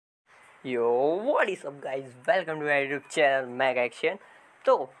Yo what is up guys, welcome to my YouTube channel mega action.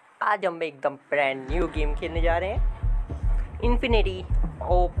 तो आज हम एकदम ब्रांड न्यू गेम खेलने जा रहे हैं, इन्फिनिटी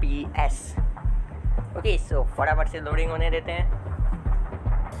ओपीएस। ओके, सो फटाफट से लोडिंग होने देते हैं।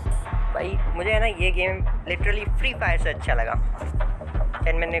 भाई मुझे है ना ये गेम लिटरली फ्री फायर से अच्छा लगा।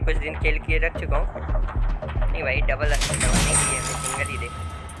 शायद मैंने कुछ दिन खेल के रख चुका हूँ। नहीं भाई, डबल नहीं किए, मैं सिंगल ही दे।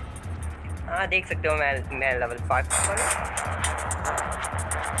 हाँ देख सकते हो, मैं लेवल 5 पर हूँ।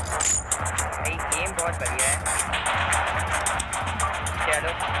 भाई गेम बहुत बढ़िया है। चलो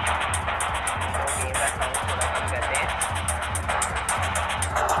तो गेम का साउंड थोड़ा कम करते हैं।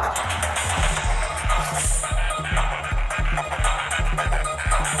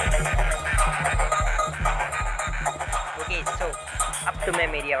 ओके सो अब तुम्हें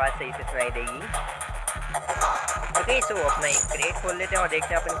मेरी आवाज़ सही से सुनाई देगी। ओके सो अपना एक क्रेट खोल लेते हैं और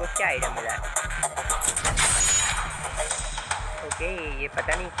देखते हैं अपन को क्या आइटम मिला है। ओके ये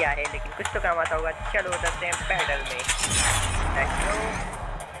पता नहीं क्या है, लेकिन कुछ तो काम आता होगा। चलो उतरते हैं बैटल में।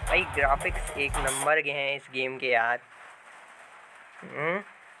 भाई ग्राफिक्स एक नंबर के हैं इस गेम के यार।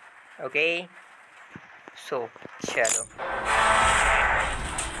 ओके सो चलो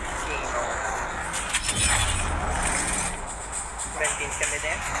चेंज कर लेते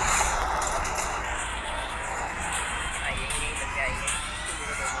हैं। आइए नहीं बंदे आएंगे।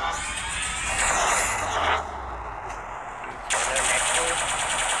 चलो लेट्स गो।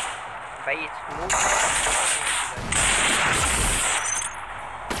 भाई स्मूथ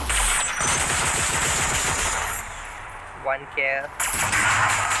वन केयर।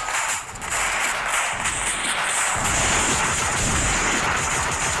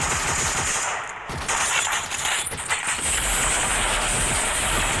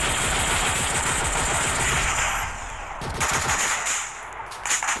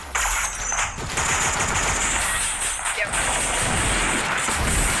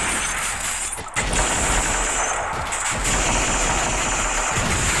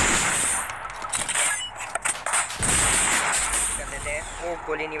 वो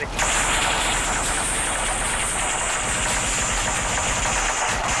गोली नहीं बची।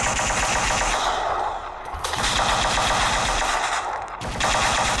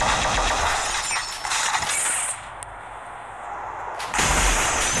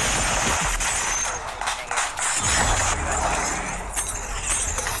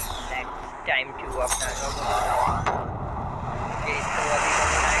 टाइम टू अपना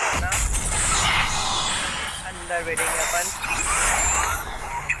अंदर बैठेंगे अपन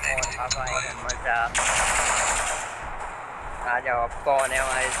और अब आएगा मज़ा। आ जाओ, अब कौन है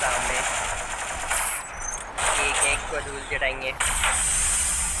हमारे सामने। एक एक को धूल चटाएंगे।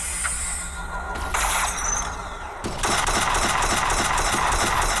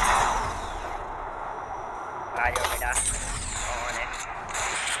 आ जाओ बेटा, कौन है।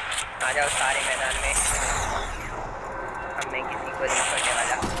 आ जाओ सारे मैदान में, हमें किसी को नहीं छोड़ने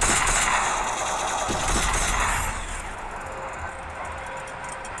वाला।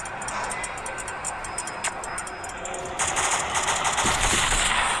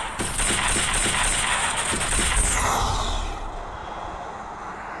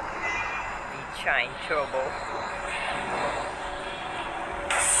 Shine Turbo.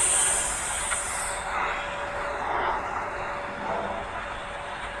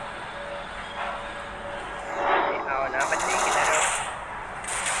 आओ ना बंदे, किधर हो।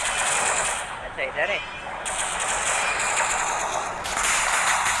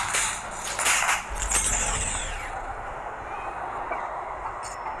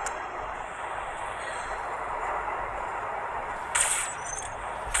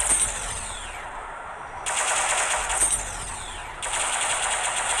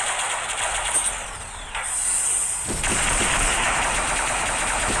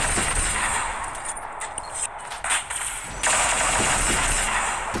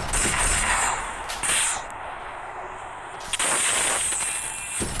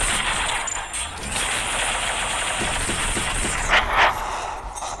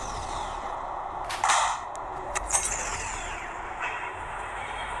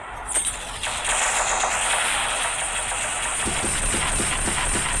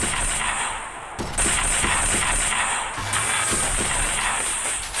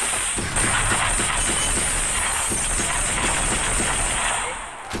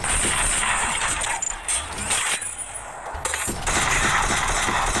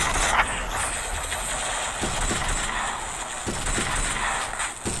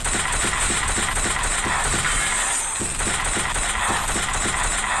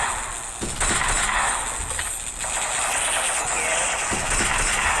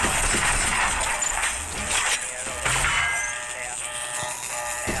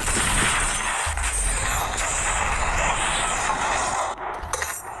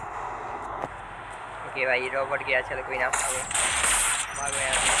 भाई रॉबर्ट गया, चलो कोई ना, भागो भागो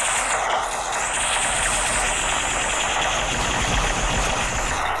यार।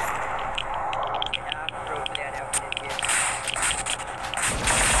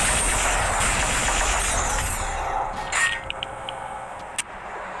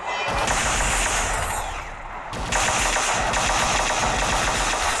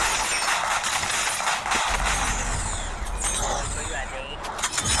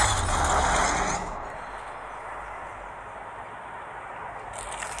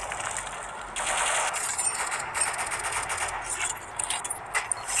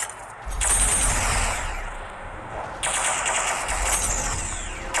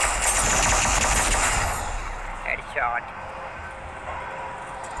 Headshot.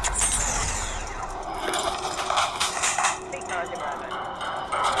 नहीं, कहाँ से मार रहा है?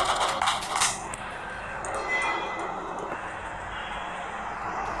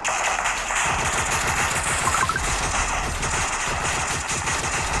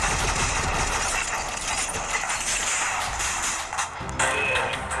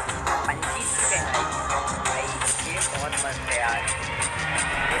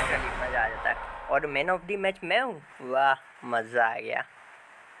 मज़ा आ जाता है और मैन ऑफ द मैच मैं हूँ, वाह मज़ा आ गया।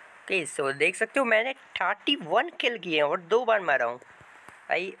 ओके सो देख सकते हो मैंने 31 किल किए हैं और 2 बार मारा हूँ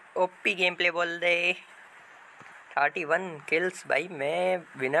भाई। ओपी गेम प्ले बोल दे, 31 किल्स भाई, मैं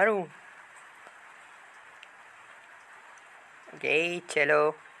विनर हूँ। ओके चलो,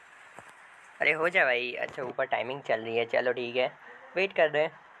 अरे हो जा भाई। अच्छा ऊपर टाइमिंग चल रही है, चलो ठीक है, वेट कर रहे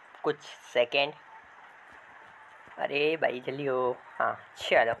हैं कुछ सेकेंड। अरे भाई जल्दी हो, हाँ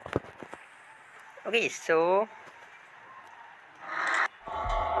चलो। ओके सो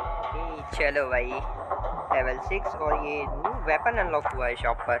ओके चलो भाई, लेवल 6 और ये न्यू वेपन अनलॉक हुआ है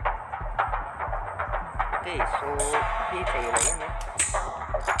शॉप पर। ओके सो ये चाहिए भाई हमें,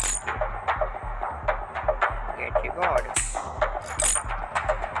 gate reward.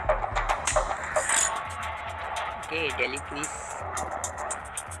 Okay daily please.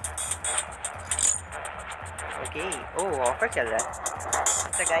 Okay oh offer चल रहा है।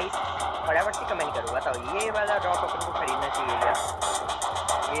 अच्छा गाइस फटाफट से कमेंट करो, बताओ ये वाला ड्रॉप अपन को खरीदना चाहिए क्या?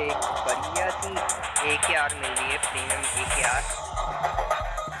 ये एक बढ़िया सी AKR मिल रही है, प्रीमियम AKR।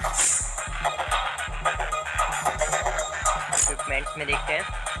 इक्विपमेंट्स में देखते हैं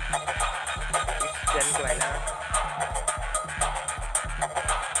इस गन को है ना।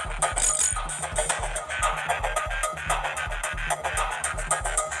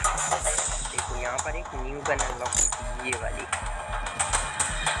 देखो यहाँ पर एक न्यू गन अनलॉक होती है, ये वाली।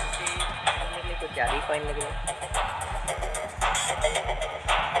 कुछ ज़्यादा ही कॉइन लग रहे हैं।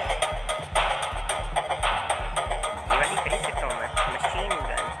 ये वाली खरीद सकता हूँ मैं, मशीन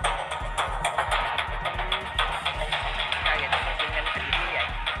गन। क्या कहते हैं, मशीन गन खरीद ली जाए?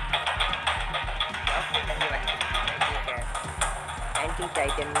 ये वाली खरीद ली जाए, एंटी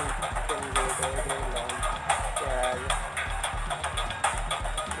टाइटन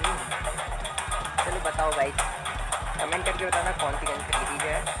चलो बताओ भाई, कमेंट करके बताना कौन सी गन खरीदी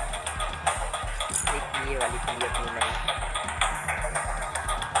जाए। एक ये वाली खरीदी अपनी नई।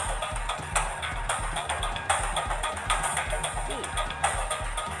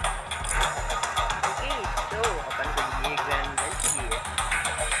 तो अपन को ये गन मिल चुकी है,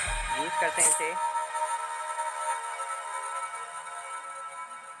 यूज करते हैं इसे।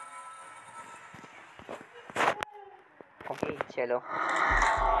 ओके चलो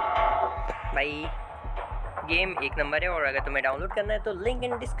भाई, गेम एक नंबर है और अगर तुम्हें डाउनलोड करना है तो लिंक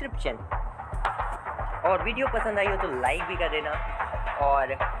इन डिस्क्रिप्शन। और वीडियो पसंद आई हो तो लाइक भी कर देना।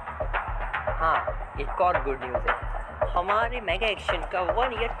 और हाँ एक और गुड न्यूज़ है, हमारे मेगा एक्शन का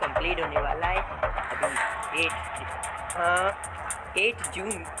 1 ईयर कंप्लीट होने वाला है अभी 8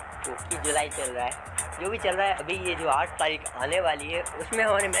 जून को की जुलाई चल रहा है, जो भी चल रहा है अभी, ये जो 8 तारीख आने वाली है उसमें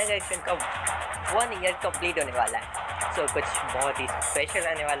हमारे मेगा एक्शन का 1 ईयर कंप्लीट होने वाला है। सो कुछ बहुत ही स्पेशल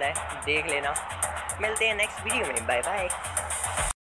आने वाला है, देख लेना। मिलते हैं नेक्स्ट वीडियो में, बाय बाय।